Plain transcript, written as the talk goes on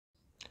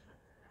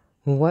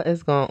What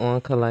is going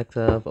on,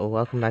 collective?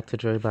 Welcome back to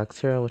Jewelry Box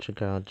Hero with your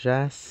girl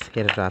Jess,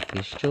 here to drop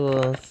these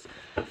jewels.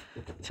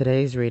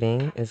 Today's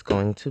reading is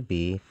going to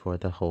be for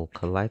the whole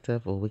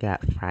collective. Well, we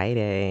got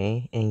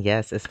Friday, and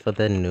yes, it's for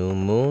the new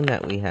moon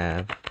that we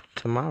have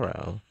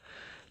tomorrow.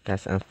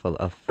 That's in full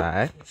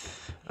effect.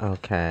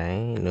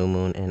 Okay, new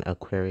moon in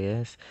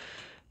Aquarius.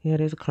 Yeah,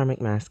 there's a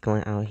karmic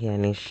masculine out here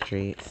in these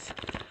streets.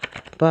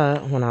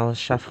 But when I was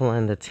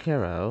shuffling the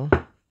tarot,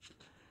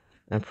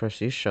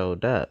 Empress, you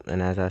showed up.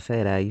 And as I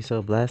say that, you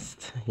so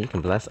blessed, you can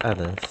bless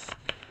others.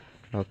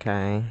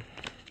 Okay.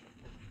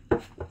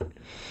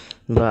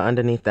 But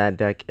underneath that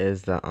deck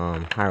is the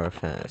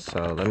Hierophant.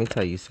 So let me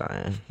tell you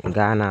something.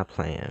 God not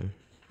playing.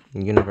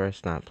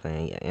 Universe not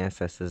playing. Your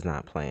ancestors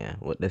not playing.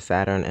 With the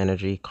Saturn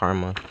energy,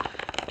 karma,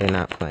 they're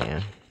not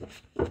playing.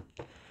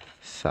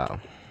 So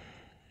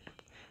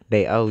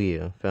they owe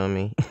you. Feel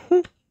me?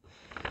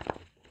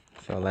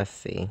 So let's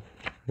see.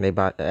 They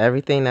bought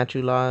everything that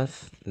you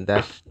lost.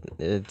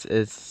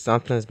 It's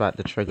something's about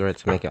to trigger it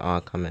to make it all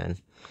come in.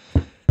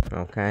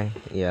 Okay.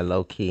 Yeah,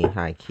 low key,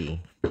 high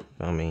key.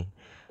 Feel me?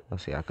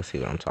 Let's see. I can see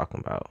what I'm talking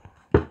about.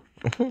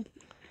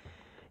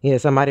 Yeah,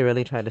 somebody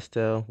really tried to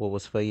steal what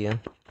was for you.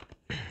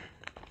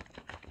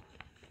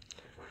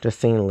 Just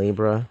seen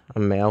Libra, a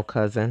male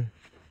cousin.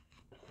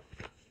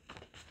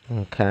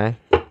 Okay.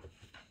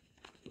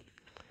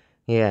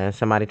 Yeah,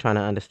 somebody trying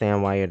to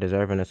understand why you're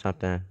deserving of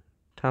something.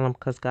 Tell them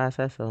because God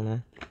said so,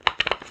 man.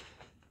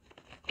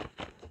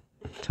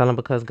 Tell them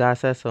because God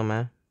said so,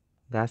 man.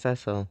 God said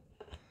so.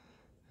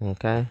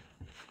 Okay.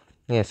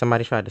 Yeah,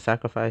 somebody tried to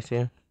sacrifice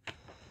you.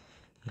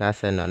 God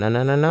said, no, no,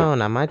 no, no, no,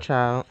 not my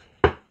child.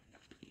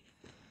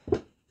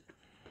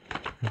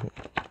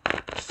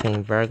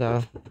 Seen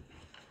Virgo.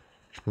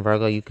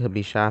 Virgo, you could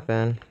be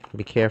shopping.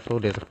 Be careful.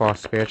 There's a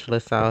false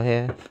spiritualist out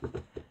here.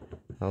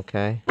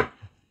 Okay.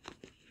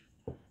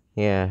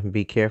 Yeah,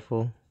 be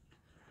careful.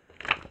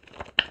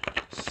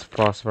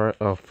 False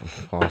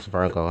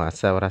Virgo. I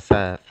said what I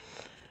said.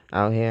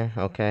 Out here,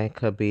 okay.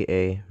 Could be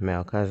a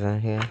male cousin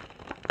here.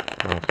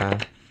 Okay.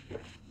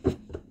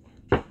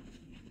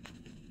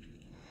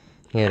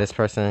 Yeah, this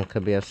person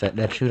could be upset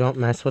that you don't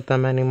mess with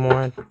them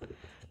anymore.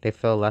 They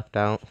feel left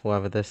out,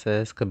 whoever this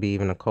is. Could be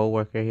even a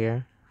co-worker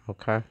here.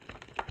 Okay.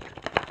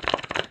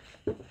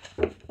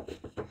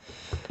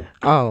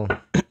 Oh,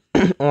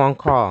 on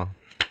call.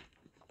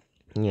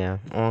 Yeah,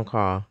 on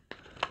call.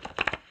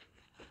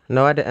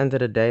 No, at the end of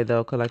the day,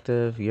 though,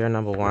 collective, you're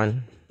number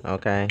one.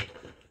 Okay.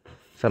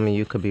 Some of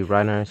you could be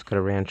runners, could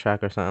have ran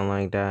track or something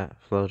like that.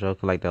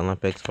 Flojo, like the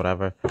Olympics,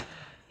 whatever.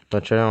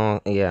 But you're on,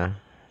 yeah,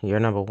 you're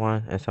number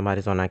one, and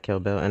somebody's on that Kill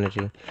Bill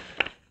energy.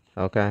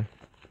 Okay.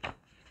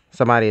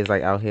 Somebody is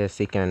like out here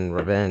seeking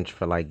revenge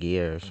for like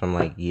years, from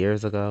like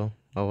years ago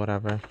or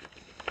whatever.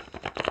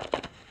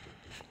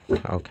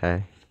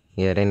 Okay.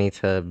 Yeah, they need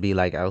to be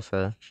like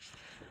Elsa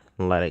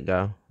and let it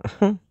go.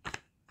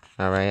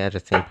 Alright, I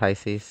just seen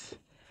Pisces.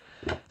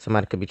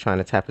 Somebody could be trying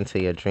to tap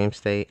into your dream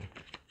state.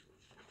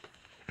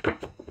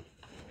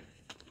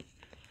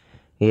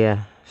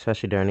 Yeah,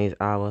 especially during these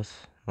hours.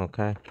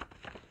 Okay.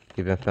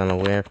 You've been feeling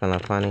weird, feeling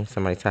funny.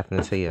 Somebody tapping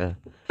into your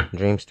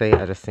dream state.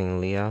 I just seen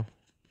Leo.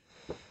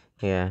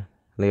 Yeah.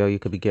 Leo, you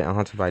could be getting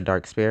haunted by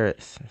dark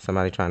spirits.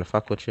 Somebody trying to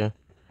fuck with you.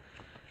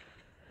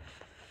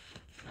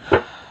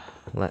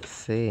 Let's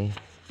see.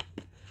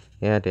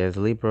 Yeah, there's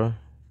Libra.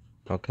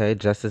 Okay,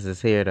 justice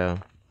is here, though.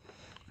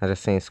 I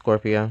just seen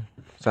Scorpio.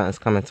 Something's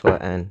coming to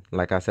an end.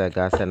 Like I said,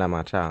 God said, not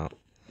my child.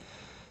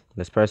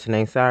 This person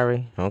ain't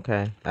sorry.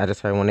 Okay. I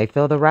just heard when they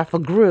feel the wrath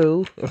of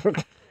Gru.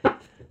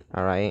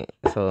 All right.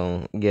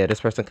 So, yeah,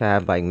 this person could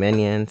have, like,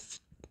 minions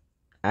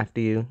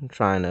after you,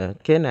 trying to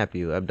kidnap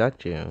you,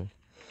 abduct you.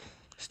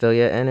 Steal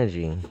your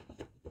energy.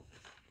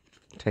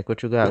 Take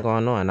what you got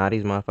going on. Now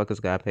these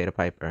motherfuckers gotta pay the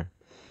piper.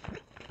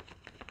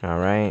 All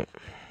right.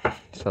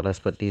 So let's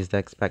put these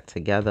decks back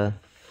together.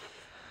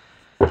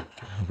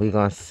 We're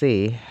gonna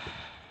see.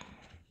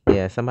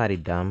 Yeah, somebody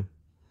dumb.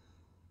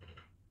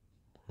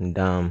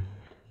 Dumb.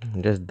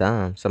 Just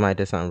dumb. Somebody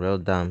did something real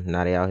dumb.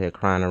 Now they out here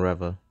crying a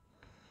river.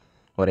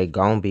 Or they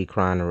gonna be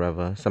crying a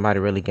river. Somebody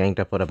really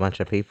ganged up with a bunch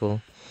of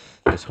people.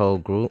 This whole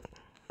group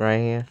right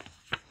here.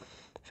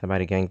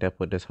 Somebody ganged up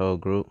with this whole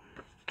group.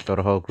 Throw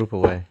the whole group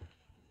away.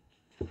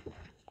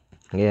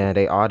 Yeah,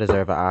 they all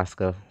deserve an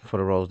Oscar for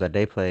the roles that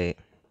they played.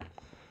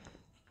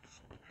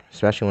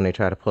 Especially when they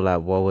try to pull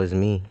out woe is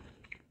me.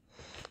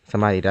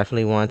 Somebody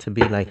definitely wanted to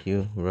be like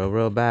you.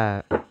 Real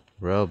bad.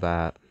 Real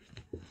bad.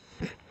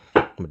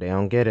 But they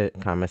don't get it.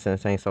 Common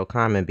sense ain't so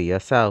common. Be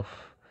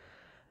yourself.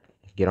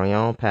 Get on your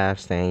own path.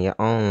 Stay in your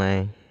own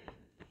lane.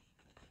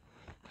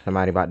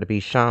 Somebody about to be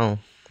shown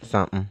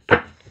something.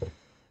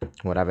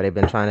 Whatever they've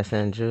been trying to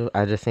send you.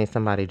 I just seen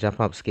somebody jump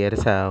up scared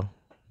as hell.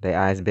 Their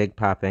eyes big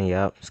popping.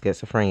 Yup.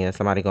 Schizophrenia.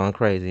 Somebody going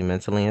crazy.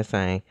 Mentally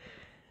insane.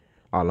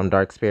 All them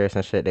dark spirits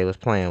and shit they was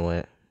playing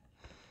with.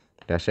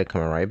 That shit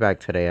coming right back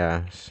to their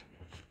ass.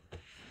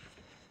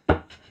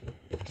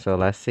 So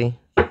let's see.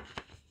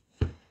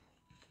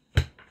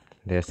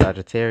 There's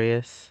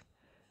Sagittarius.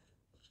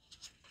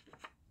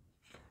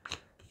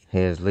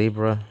 Here's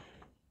Libra.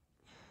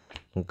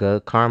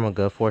 Good karma,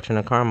 good fortune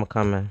and karma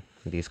coming.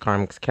 These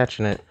karmics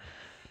catching it.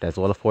 That's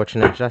Wheel of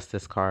Fortune and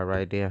Justice card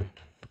right there.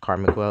 The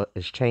karmic wheel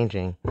is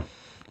changing.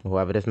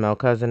 Whoever this male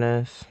cousin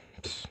is,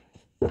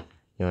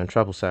 you're in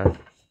trouble, sir.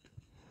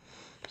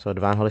 So,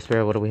 Divine Holy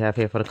Spirit, what do we have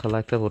here for the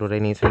collective? What do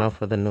they need to know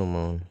for the new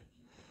moon?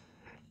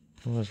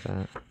 What was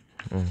that?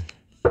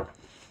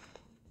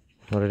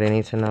 What do they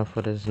need to know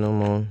for this new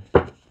moon?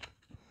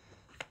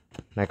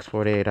 Next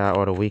 48 hours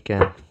or the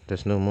weekend,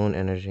 this new moon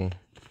energy.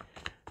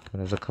 What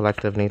does the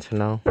collective need to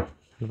know?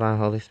 Divine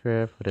Holy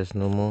Spirit, for this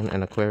new moon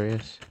in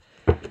Aquarius.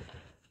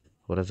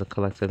 What does the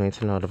collective need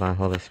to know, Divine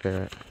Holy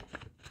Spirit?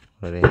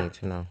 What do they need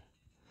to know?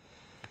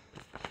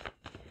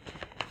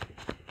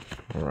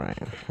 All right.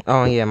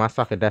 Oh, yeah, my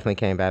stalker definitely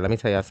came back. Let me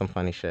tell y'all some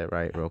funny shit,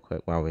 right, real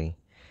quick, before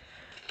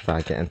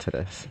I get into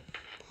this.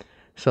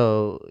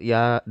 So,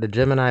 y'all, the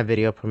Gemini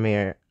video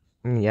premiered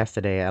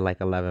yesterday at like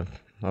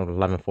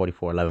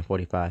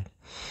 11:45.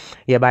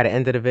 Yeah, by the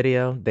end of the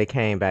video, they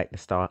came back to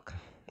stalk.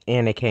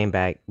 And they came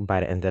back by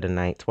the end of the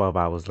night, 12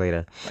 hours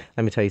later.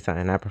 Let me tell you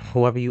something.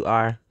 Whoever you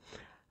are,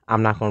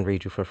 I'm not going to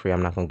read you for free.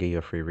 I'm not going to give you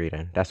a free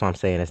reading. That's what I'm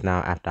saying. It's now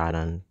after I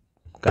done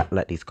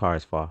let these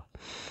cards fall.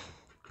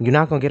 You're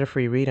not going to get a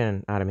free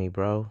reading out of me,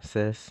 bro,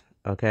 sis.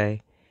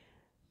 Okay?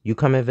 You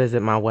come and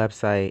visit my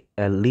website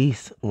at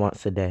least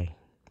once a day.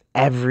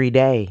 Every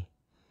day.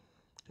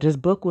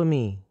 Just book with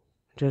me.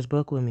 Just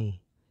book with me.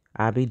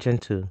 I'll be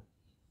gentle.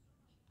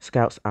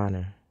 Scout's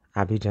honor.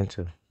 I'll be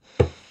gentle.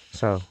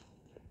 So,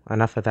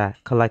 enough of that.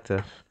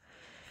 Collective.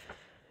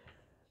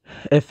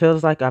 It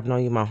feels like I've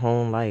known you my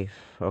whole life,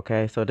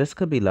 okay? So this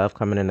could be love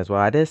coming in as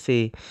well. I did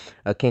see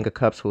a King of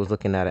Cups who was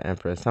looking at an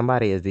Empress.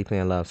 Somebody is deeply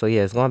in love. So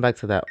yeah, it's going back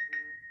to that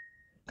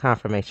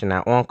confirmation,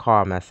 that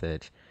on-call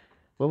message.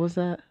 What was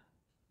that?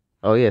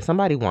 Oh yeah,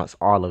 somebody wants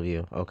all of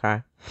you,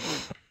 okay?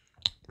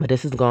 But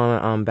this is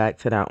going back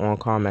to that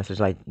on-call message.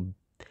 Like,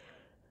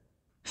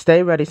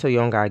 stay ready so you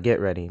don't gotta get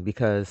ready,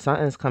 because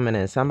something's coming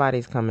in.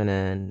 Somebody's coming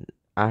in.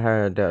 I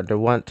heard they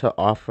want to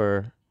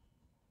offer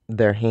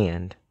their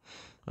hand.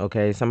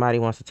 Okay, somebody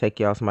wants to take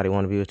you out. Somebody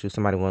want to be with you.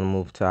 Somebody want to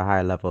move to a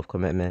higher level of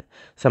commitment.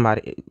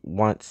 Somebody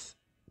wants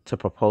to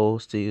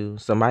propose to you.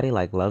 Somebody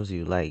like loves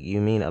you. Like,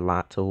 you mean a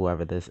lot to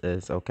whoever this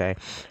is, okay?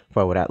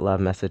 For where that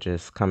love message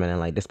is coming in.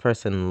 Like, this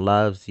person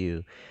loves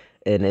you.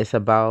 And it's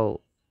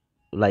about,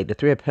 like, the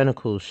Three of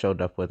Pentacles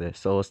showed up with it.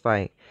 So it's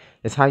like,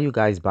 it's how you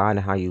guys bond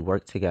and how you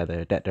work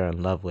together that they're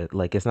in love with.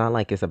 Like, it's not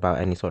like it's about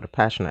any sort of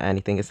passion or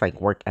anything. It's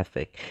like work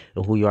ethic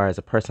and who you are as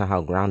a person,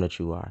 how grounded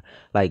you are.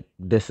 Like,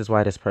 this is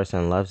why this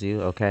person loves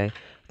you, okay?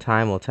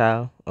 Time will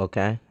tell,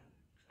 okay?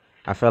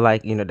 I feel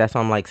like, you know, that's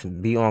why I'm like,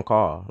 be on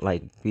call.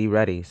 Like, be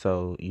ready.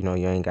 So, you know,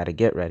 you ain't got to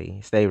get ready.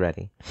 Stay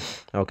ready,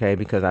 okay?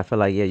 Because I feel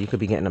like, yeah, you could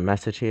be getting a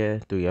message here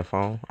through your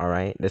phone, all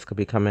right? This could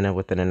be coming in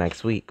within the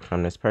next week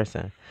from this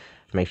person.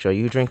 Make sure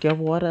you drink your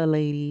water,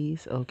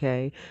 ladies,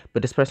 okay?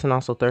 But this person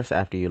also thirsts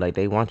after you. Like,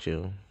 they want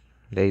you.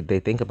 They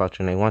think about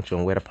you and they want you.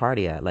 And where the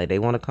party at? Like, they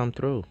want to come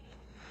through.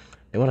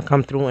 They want to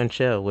come through and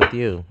chill with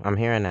you. I'm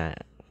hearing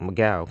that.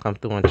 Miguel, come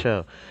through and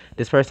chill.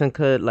 This person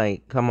could,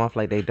 like, come off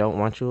like they don't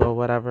want you or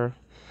whatever.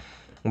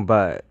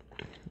 But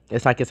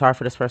it's like it's hard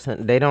for this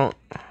person. They don't...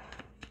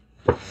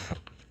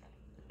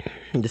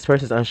 This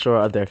person's unsure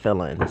of their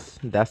feelings.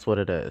 That's what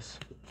it is.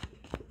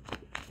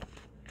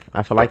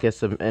 I feel like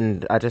it's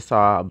and I just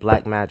saw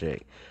black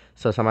magic.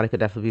 So somebody could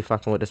definitely be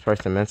fucking with this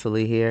person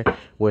mentally here.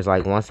 Where it's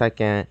like 1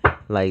 second,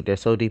 like they're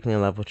so deeply in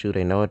love with you.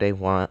 They know what they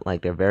want.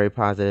 Like they're very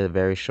positive,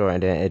 very sure.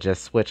 And then it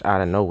just switch out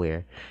of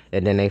nowhere.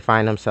 And then they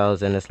find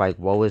themselves in this like,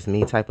 woe is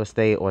me type of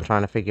state. Or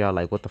trying to figure out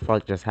like what the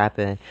fuck just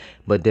happened.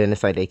 But then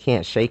it's like they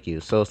can't shake you.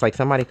 So it's like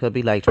somebody could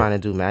be like trying to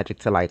do magic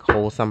to like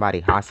hold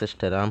somebody hostage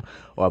to them.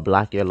 Or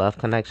block your love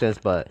connections.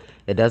 But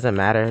it doesn't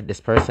matter. This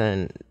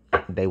person...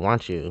 They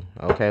want you,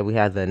 okay? We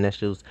have the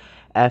initials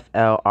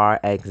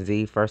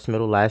FLRXZ, first,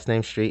 middle, last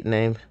name, street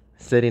name,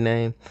 city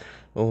name.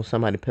 Oh,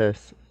 somebody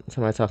pissed.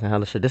 Somebody talking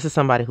hella shit. This is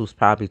somebody who's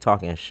probably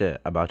talking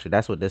shit about you.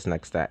 That's what this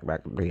next stack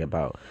back be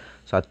about.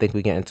 So I think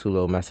we getting 2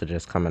 little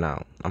messages coming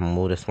out. I'm gonna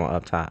move this one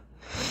up top.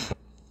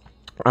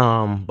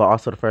 But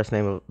also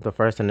the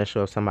first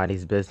initial of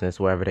somebody's business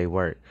wherever they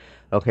work.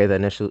 Okay,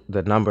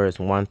 the numbers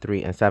 1,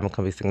 3, and 7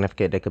 can be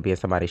significant. They could be in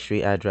somebody's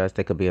street address.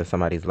 They could be in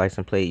somebody's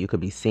license plate. You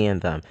could be seeing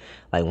them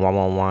like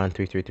 111,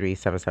 333,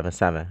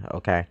 777.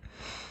 Okay,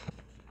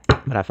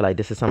 but I feel like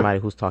this is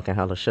somebody who's talking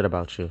hella shit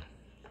about you.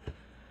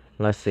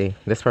 Let's see.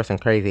 This person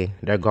crazy.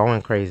 They're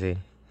going crazy.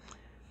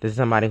 This is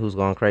somebody who's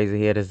going crazy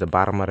here. This is the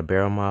bottom of the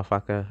barrel,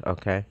 motherfucker.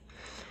 Okay.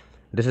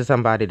 This is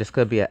somebody, this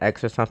could be an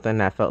ex or something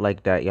that felt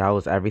like that y'all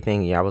was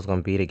everything, y'all was going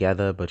to be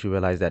together, but you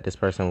realized that this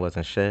person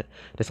wasn't shit.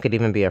 This could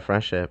even be a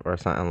friendship or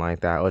something like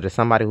that. Or just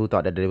somebody who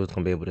thought that they was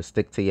going to be able to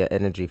stick to your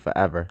energy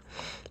forever.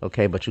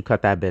 Okay, but you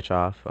cut that bitch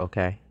off,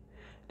 okay?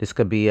 This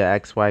could be an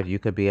ex-wife, you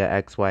could be an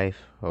ex-wife,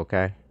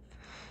 okay?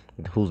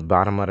 Who's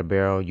bottom of the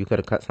barrel. You could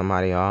have cut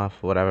somebody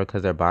off, whatever,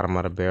 because they're bottom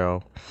of the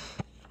barrel.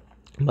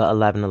 But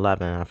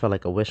 11-11, I feel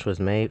like a wish was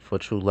made for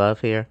true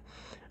love here,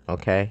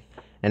 okay?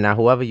 And now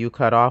whoever you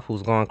cut off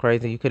who's going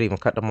crazy, you could even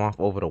cut them off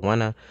over the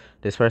winter.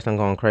 This person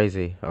going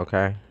crazy,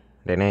 okay?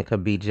 Their name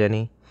could be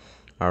Jenny.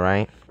 All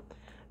right.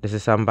 This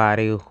is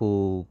somebody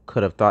who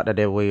could have thought that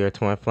they were your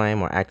twin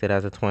flame or acted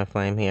as a twin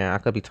flame here. I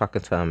could be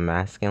talking to a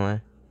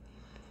masculine.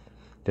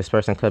 This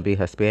person could be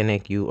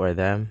Hispanic, you or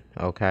them,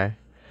 okay?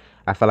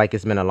 I feel like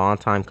it's been a long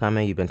time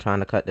coming. You've been trying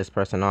to cut this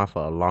person off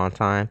for a long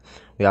time.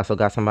 We also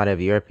got somebody of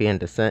European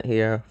descent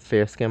here,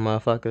 fair-skinned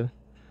motherfucker,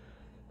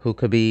 who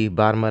could be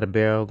bottom of the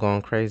barrel,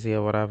 going crazy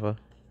or whatever,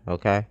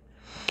 okay?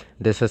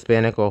 This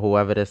Hispanic or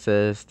whoever this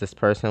is, this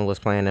person was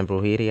playing in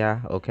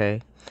brujeria,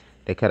 okay?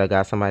 They could have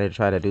got somebody to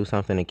try to do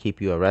something to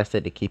keep you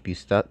arrested, to keep you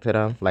stuck to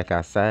them, like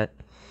I said.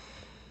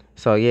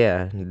 So,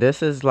 yeah,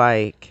 this is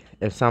like,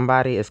 if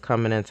somebody is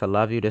coming in to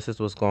love you, this is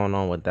what's going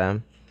on with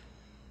them.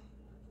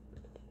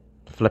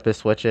 Flip it,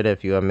 switch it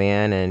if you're a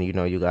man and, you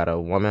know, you got a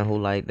woman who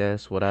like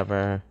this,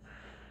 whatever.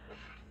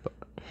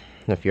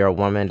 If you're a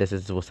woman, this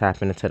is what's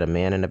happening to the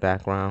man in the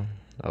background,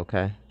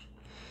 okay?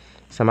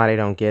 Somebody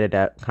don't get it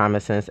that common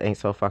sense ain't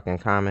so fucking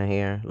common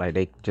here. Like,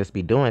 they just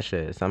be doing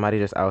shit. Somebody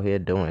just out here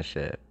doing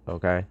shit,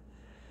 okay?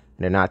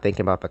 They're not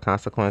thinking about the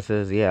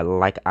consequences. Yeah,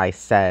 like I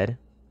said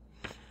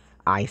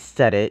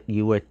it.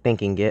 You were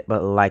thinking it,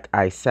 but like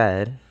I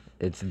said,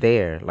 it's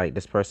there. Like,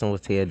 this person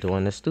was here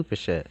doing this stupid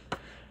shit.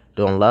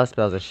 Doing love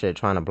spells and shit,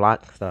 trying to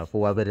block stuff.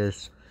 Whoever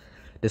this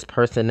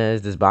person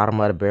is, this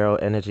bottom of the barrel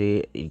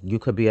energy, you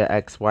could be an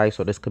ex-wife,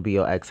 so this could be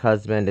your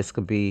ex-husband. This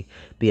could be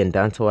being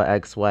done to an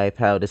ex-wife.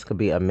 Hell, this could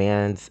be a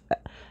man's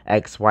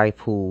ex-wife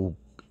who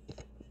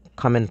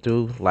coming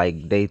through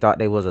like they thought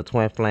they was a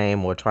twin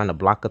flame or trying to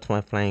block a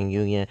twin flame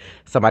union.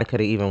 Somebody could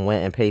have even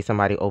went and paid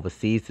somebody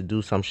overseas to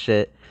do some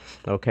shit,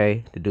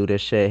 okay, to do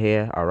this shit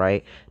here. All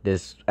right,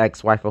 this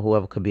ex-wife or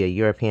whoever could be a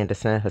European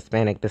descent,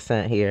 Hispanic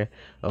descent here,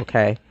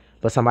 okay,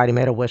 but somebody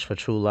made a wish for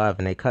true love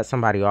and they cut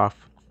somebody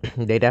off.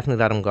 They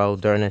definitely let them go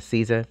during this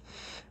season.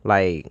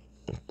 Like,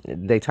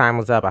 their time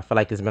was up. I feel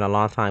like it's been a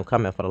long time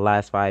coming for the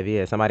last 5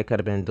 years. Somebody could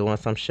have been doing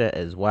some shit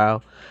as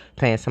well,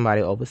 paying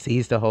somebody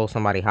overseas to hold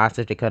somebody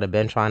hostage. They could have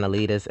been trying to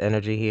lead this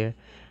energy here,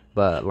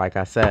 but like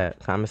I said,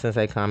 common sense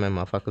ain't common.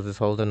 Motherfuckers is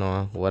holding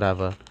on,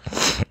 whatever.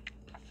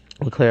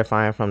 We're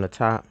clarifying from the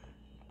top.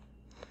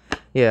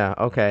 Yeah,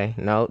 okay.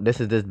 No, this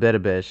is this bitter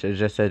bitch. It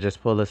just said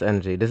just pull this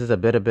energy. This is a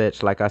bitter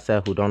bitch, like I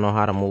said, who don't know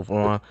how to move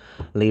on.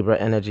 Libra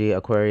energy,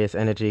 Aquarius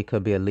energy,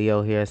 could be a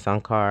Leo here,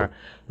 Sun card.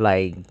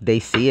 Like, they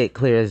see it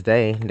clear as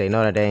day. They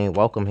know that they ain't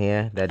welcome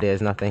here, that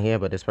there's nothing here,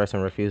 but this person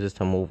refuses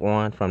to move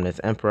on from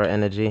this Emperor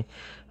energy.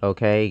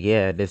 Okay,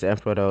 yeah, this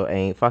Emperor, though,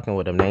 ain't fucking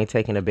with them. They ain't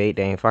taking the bait.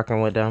 They ain't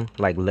fucking with them.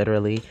 Like,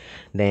 literally.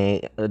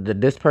 They ain't,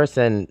 this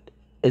person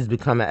is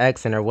becoming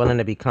ex and they're willing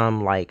to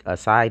become like a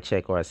side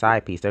chick or a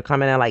side piece. They're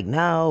coming in like,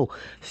 no,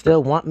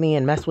 still want me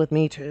and mess with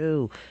me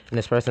too. And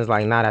this person's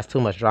like, nah, that's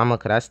too much drama,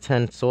 because that's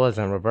 10 swords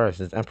in reverse.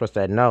 This Emperor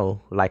said no.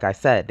 Like I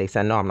said, they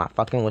said no, I'm not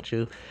fucking with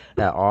you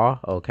at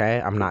all,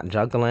 okay? I'm not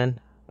juggling.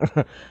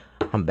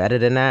 I'm better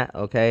than that,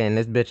 okay? And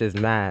this bitch is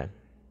mad.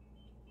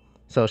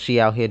 So she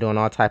out here doing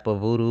all type of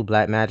voodoo,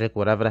 black magic,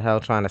 whatever the hell,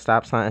 trying to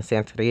stop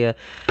something, Santeria.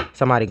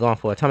 Somebody going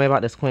for it. Tell me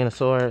about this Queen of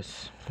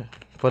Swords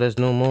for this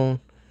new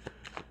moon.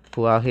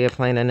 Who out here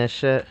playing in this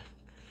shit.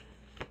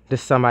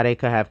 This somebody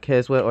could have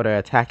kids with, or they're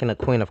attacking the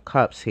Queen of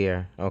Cups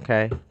here,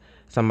 okay?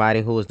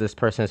 Somebody who is this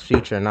person's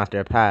future, not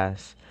their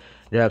past.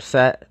 They're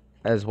upset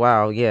as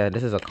well. Yeah,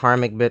 this is a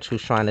karmic bitch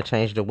who's trying to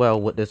change the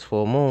will with this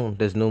full moon,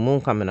 this new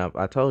moon coming up.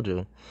 I told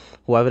you.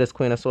 Whoever this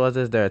Queen of Swords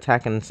is, they're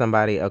attacking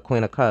somebody, a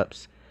Queen of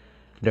Cups,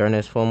 during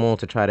this full moon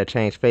to try to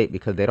change fate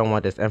because they don't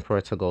want this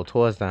Emperor to go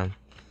towards them.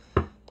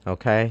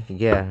 Okay?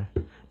 Yeah.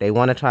 They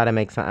want to try to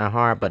make something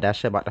hard, but that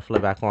shit about to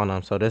flip back on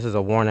them. So this is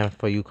a warning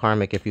for you,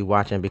 karmic, if you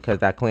watching, because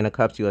that Queen of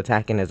Cups you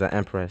attacking is an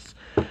Empress.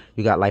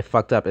 You got like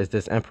fucked up is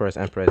this Empress,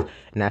 and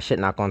that shit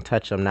not gonna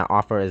touch them. That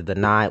offer is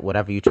denied.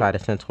 Whatever you try to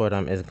send toward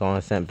them is going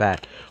sent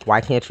back.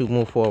 Why can't you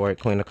move forward,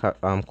 Queen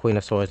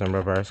of Swords in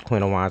reverse,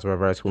 Queen of Wands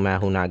reverse? Who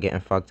mad? Who not getting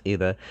fucked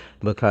either?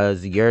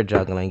 Because you're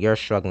juggling, you're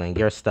struggling,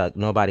 you're stuck.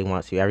 Nobody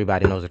wants you.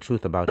 Everybody knows the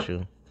truth about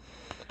you.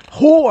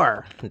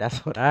 Whore!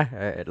 That's what I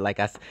heard. Like,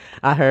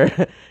 I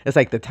heard, it's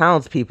like the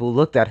townspeople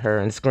looked at her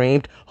and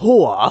screamed,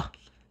 whore!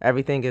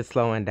 Everything is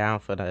slowing down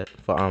for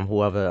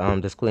whoever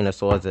this Queen of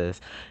Swords is.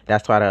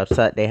 That's why they're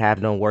upset. They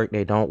have no work.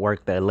 They don't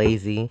work. They're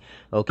lazy.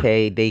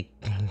 Okay,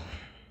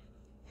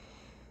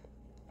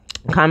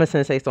 common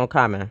sense ain't so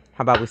common.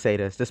 How about we say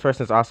this? This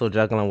person's also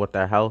juggling with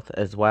their health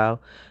as well.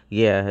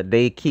 Yeah,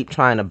 they keep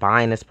trying to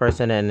bind this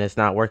person and it's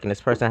not working.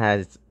 This person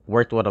has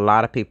worked with a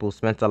lot of people,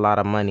 spent a lot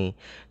of money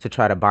to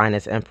try to bind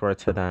this Emperor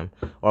to them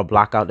or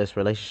block out this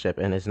relationship,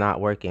 and it's not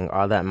working.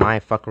 All that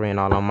mind fuckery and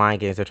all the mind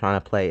games they're trying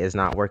to play is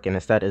not working.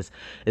 Instead,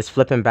 it's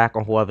flipping back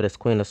on whoever this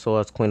Queen of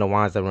Swords, Queen of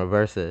Wands in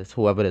reverse is.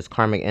 Whoever this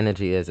karmic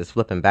energy is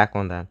flipping back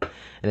on them.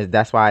 And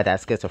that's why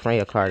that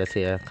schizophrenia card is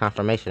here.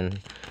 Confirmation.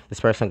 This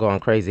person going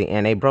crazy.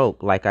 And they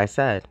broke, like I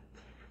said.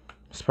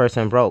 This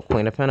person broke.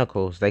 Queen of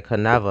Pentacles. They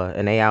could never.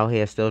 And they out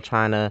here still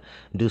trying to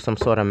do some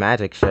sort of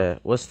magic shit.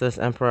 What's this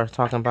Emperor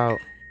talking about?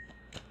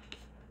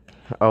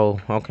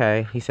 Oh,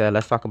 okay. He said,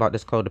 let's talk about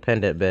this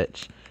codependent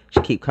bitch.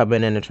 She keep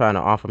coming in and trying to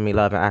offer me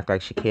love and act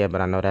like she care,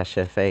 but I know that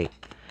shit fake.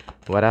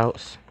 What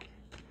else?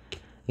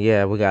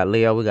 Yeah, we got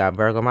Leo, we got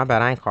Virgo. My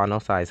bad, I ain't called no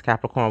size.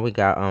 Capricorn, we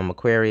got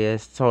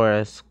Aquarius,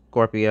 Taurus,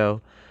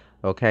 Scorpio.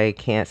 Okay,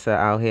 Cancer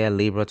out here,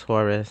 Libra,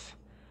 Taurus.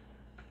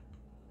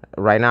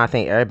 Right now, I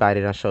think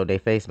everybody done showed their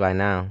face by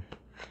now.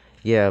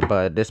 Yeah,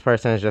 but this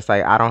person is just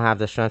like, I don't have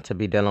the strength to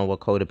be dealing with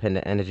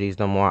codependent energies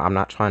no more. I'm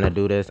not trying to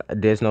do this.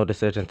 There's no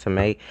decision to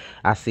make.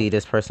 I see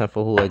this person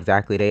for who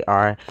exactly they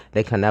are.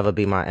 They can never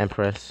be my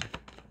empress.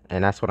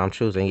 And that's what I'm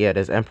choosing. Yeah,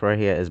 this emperor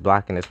here is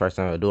blocking this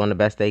person, doing the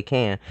best they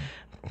can,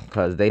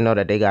 because they know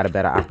that they got a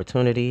better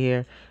opportunity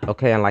here.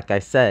 Okay, and like I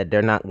said,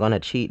 they're not going to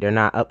cheat. They're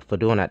not up for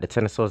doing that. The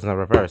Ten of Swords in the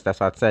reverse. That's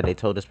what I said. They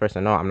told this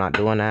person, no, I'm not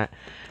doing that.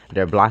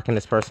 They're blocking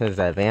this person's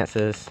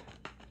advances.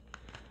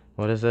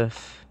 What is this?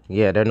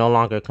 Yeah, they're no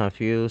longer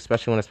confused,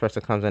 especially when this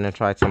person comes in and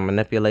tries to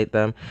manipulate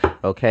them,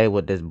 okay,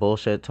 with this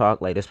bullshit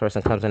talk. Like, this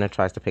person comes in and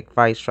tries to pick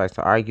fights, tries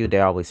to argue.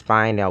 They're always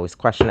spying. They always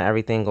question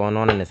everything going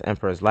on in this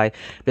emperor's life.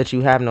 Bitch,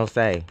 you have no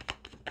say.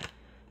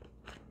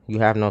 You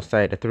have no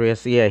say. The Three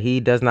of, yeah, he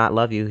does not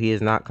love you. He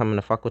is not coming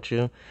to fuck with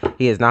you.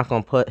 He is not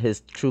going to put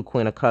his true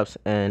Queen of Cups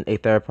in a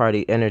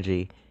third-party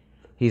energy.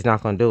 He's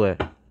not going to do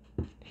it.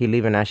 He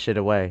leaving that shit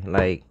away.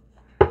 Like,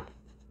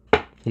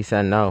 he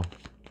said no.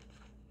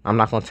 I'm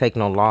not going to take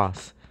no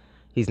loss.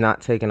 He's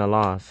not taking a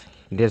loss.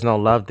 There's no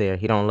love there.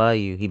 He don't love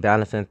you. He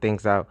balancing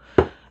things out.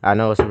 I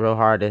know it's real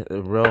hard. It's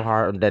real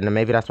hard. Then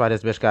maybe that's why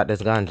this bitch got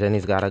this gun.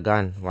 Jenny's got a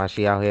gun. Why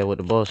she out here with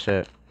the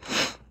bullshit?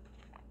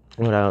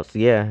 What else?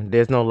 Yeah,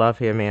 there's no love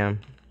here,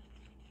 ma'am.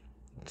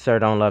 Sir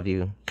don't love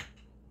you.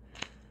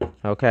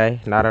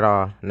 Okay? Not at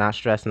all. Not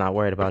stressed, not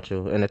worried about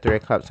you. And the Three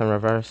of Cups in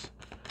reverse.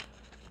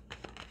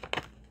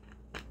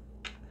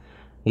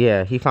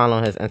 Yeah, he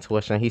following his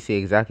intuition. He see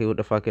exactly what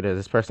the fuck it is.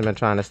 This person been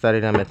trying to study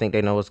them and think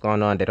they know what's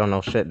going on. They don't know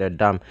shit. They're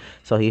dumb.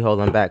 So he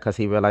holding back because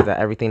he realized that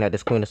everything that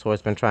this Queen of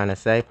Swords been trying to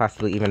say,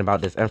 possibly even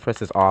about this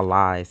Empress, is all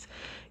lies.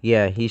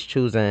 Yeah, he's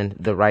choosing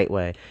the right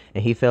way.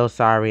 And he feels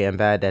sorry and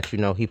bad that, you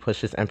know, he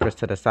pushed his Empress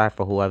to the side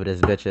for whoever this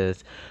bitch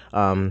is.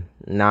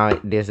 Now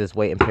there's this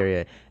waiting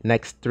period.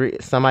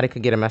 Somebody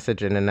could get a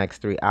message in the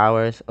next 3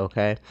 hours,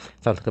 okay?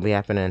 Something could be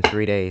happening in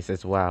 3 days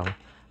as well.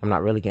 I'm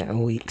not really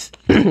getting weeks.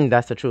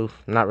 That's the truth.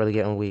 I'm not really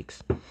getting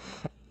weeks.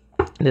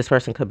 This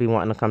person could be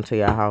wanting to come to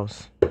your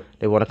house.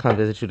 They want to come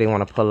visit you. They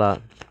want to pull up.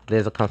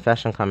 There's a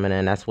confession coming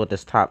in. That's what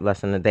this top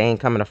lesson is. They ain't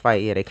coming to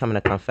fight. Yeah, they coming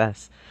to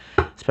confess.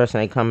 This person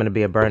ain't coming to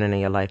be a burden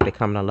in your life. They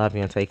coming to love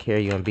you and take care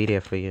of you and be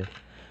there for you.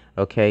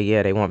 Okay,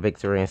 yeah, they want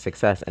victory and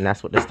success. And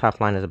that's what this top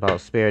line is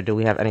about. Spirit, do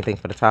we have anything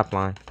for the top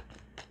line?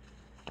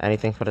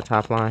 Anything for the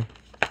top line?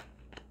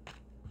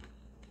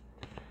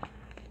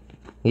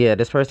 Yeah,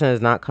 this person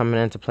is not coming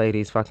in to play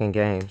these fucking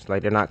games.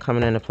 Like, they're not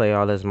coming in to play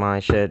all this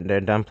mind shit.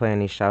 They're done playing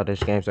these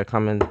childish games. They're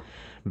coming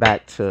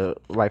back to,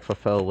 like,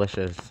 fulfill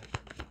wishes.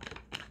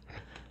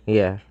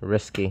 Yeah,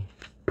 risky.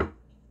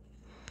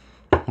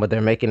 But they're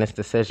making this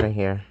decision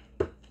here.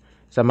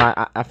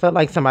 I feel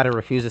like somebody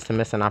refuses to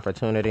miss an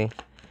opportunity.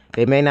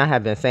 They may not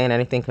have been saying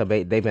anything because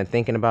they've been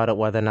thinking about it,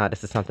 whether or not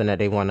this is something that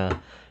they want to,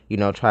 you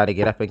know, try to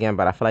get up again.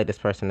 But I feel like this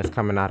person is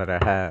coming out of their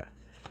head.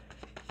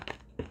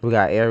 We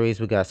got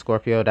Aries, we got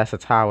Scorpio. That's a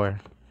tower.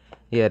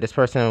 Yeah, this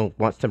person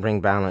wants to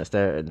bring balance.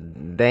 They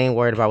ain't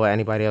worried about what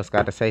anybody else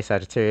got to say.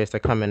 Sagittarius, they're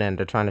coming in.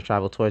 They're trying to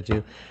travel towards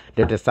you.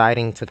 They're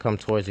deciding to come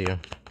towards you.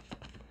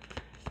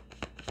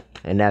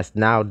 And that's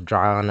now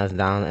drawing us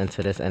down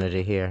into this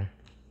energy here.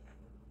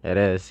 It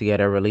is. Yeah,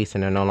 they're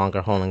releasing. They're no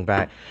longer holding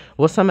back.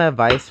 What's some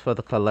advice for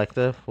the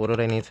collective? What do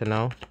they need to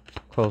know?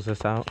 Close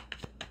this out.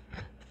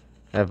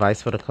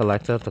 Advice for the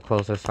collective to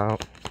close this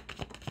out.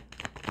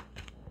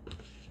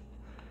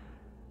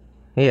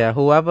 Yeah,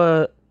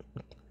 whoever,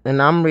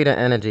 and I'm reading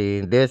energy.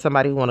 There's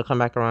somebody who want to come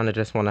back around and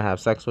just want to have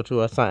sex with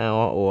you or something,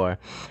 or,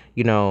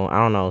 you know, I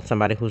don't know,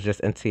 somebody who's just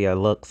into your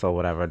looks or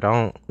whatever.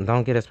 Don't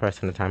get this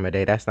person the time of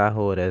day. That's not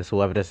who it is.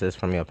 Whoever this is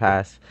from your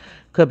past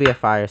could be a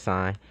fire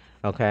sign,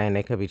 okay, and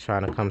they could be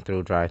trying to come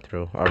through, drive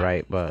through. All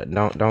right, but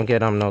don't get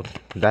them. No,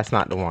 that's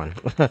not the one.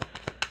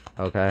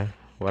 Okay,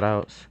 what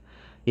else?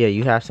 Yeah,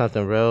 you have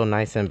something real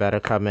nice and better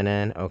coming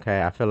in,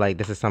 okay? I feel like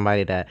this is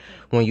somebody that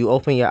when you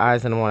open your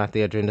eyes in the morning after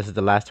your dream, this is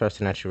the last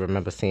person that you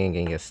remember seeing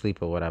in your sleep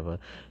or whatever.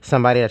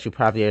 Somebody that you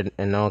probably are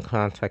in no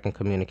contact and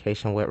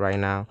communication with right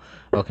now,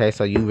 okay?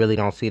 So you really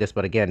don't see this,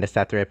 but again, this is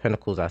that Three of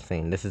Pentacles I've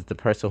seen. This is the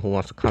person who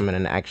wants to come in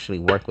and actually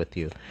work with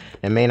you.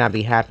 It may not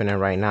be happening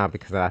right now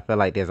because I feel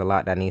like there's a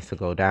lot that needs to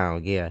go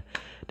down, yeah.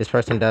 This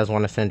person does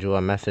want to send you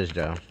a message,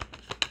 though.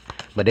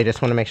 But they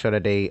just want to make sure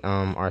that they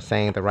are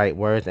saying the right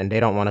words, and they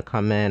don't want to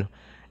come in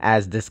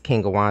as this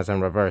King of Wands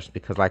in reverse,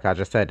 because like I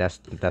just said,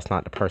 that's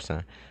not the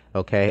person,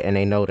 okay? And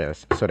they know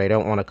this, so they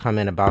don't want to come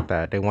in about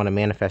that. They want to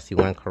manifest you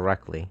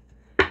incorrectly.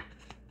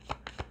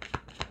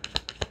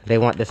 They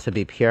want this to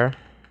be pure.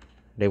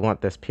 They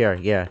want this pure,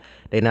 yeah.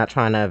 They're not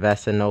trying to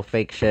invest in no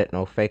fake shit,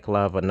 no fake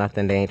love or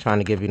nothing. They ain't trying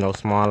to give you no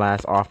small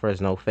ass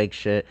offers, no fake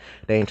shit.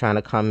 They ain't trying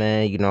to come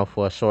in, you know,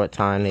 for a short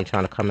time. They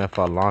trying to come in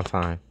for a long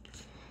time,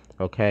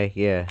 okay?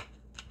 Yeah.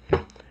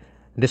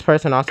 This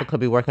person also could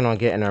be working on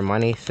getting their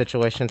money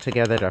situation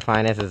together, their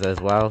finances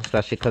as well,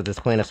 especially because this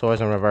Queen of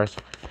Swords in reverse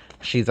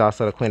She's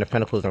also the Queen of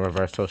Pentacles in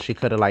reverse. So she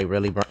could have like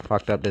really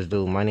fucked up this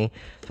dude money.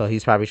 So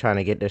he's probably trying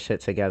to get this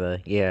shit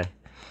together. Yeah.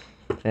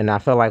 And I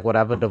feel like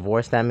whatever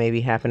divorce that may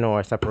be happening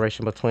or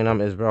separation between them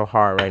is real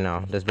hard right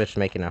now. This bitch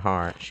making it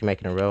hard. She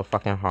making it real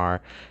fucking hard.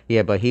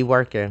 Yeah, but he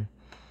working.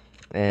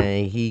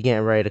 And he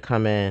getting ready to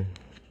come in.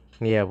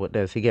 Yeah, with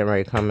this. He getting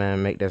ready to come in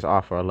and make this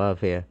offer of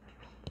love here.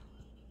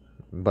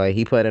 But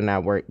he put in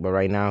that work. But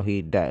right now,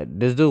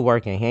 this dude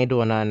working. He ain't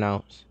doing nothing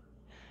else.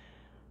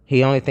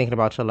 He only thinking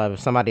about your love.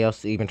 If somebody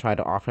else even tried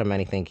to offer him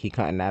anything, he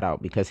cutting that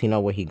out. Because he know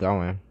where he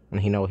going.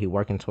 And he know what he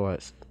working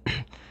towards.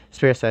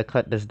 Spirit said,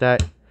 cut this deck.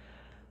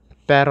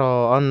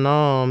 Pero, oh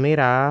no,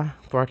 mira,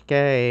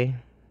 porque.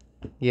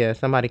 Yeah,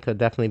 somebody could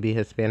definitely be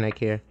Hispanic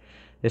here.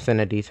 It's in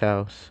the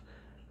details.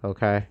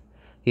 Okay.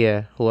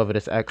 Yeah, whoever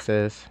this ex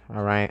is.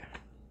 All right.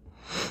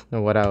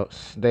 And what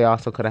else? They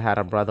also could have had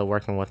a brother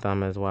working with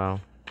them as well.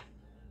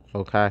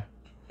 Okay.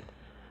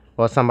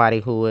 Or somebody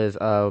who is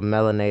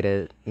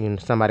melanated, you know,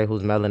 somebody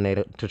who's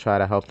melanated to try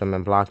to help them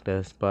and block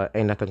this, but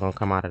ain't nothing gonna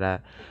come out of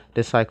that.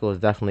 This cycle is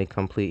definitely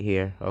complete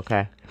here,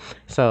 okay?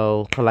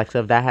 So,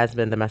 collective, that has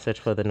been the message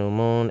for the new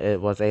moon.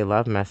 It was a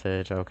love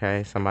message,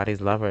 okay? Somebody's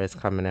lover is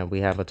coming in.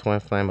 We have a twin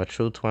flame, a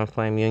true twin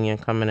flame union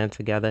coming in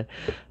together.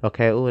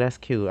 Okay, ooh, that's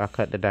cute. I'll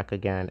cut the deck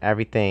again.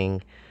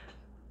 Everything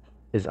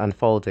is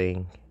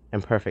unfolding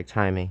in perfect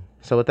timing.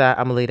 So with that,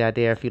 I'm going to leave that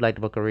there. If you'd like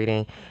to book a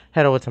reading,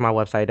 head over to my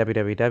website,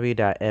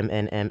 www.MNMNRGY,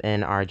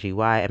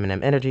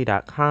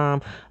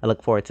 MNMeNrgy.com. I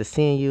look forward to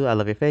seeing you. I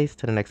love your face.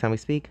 Till the next time we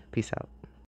speak. Peace out.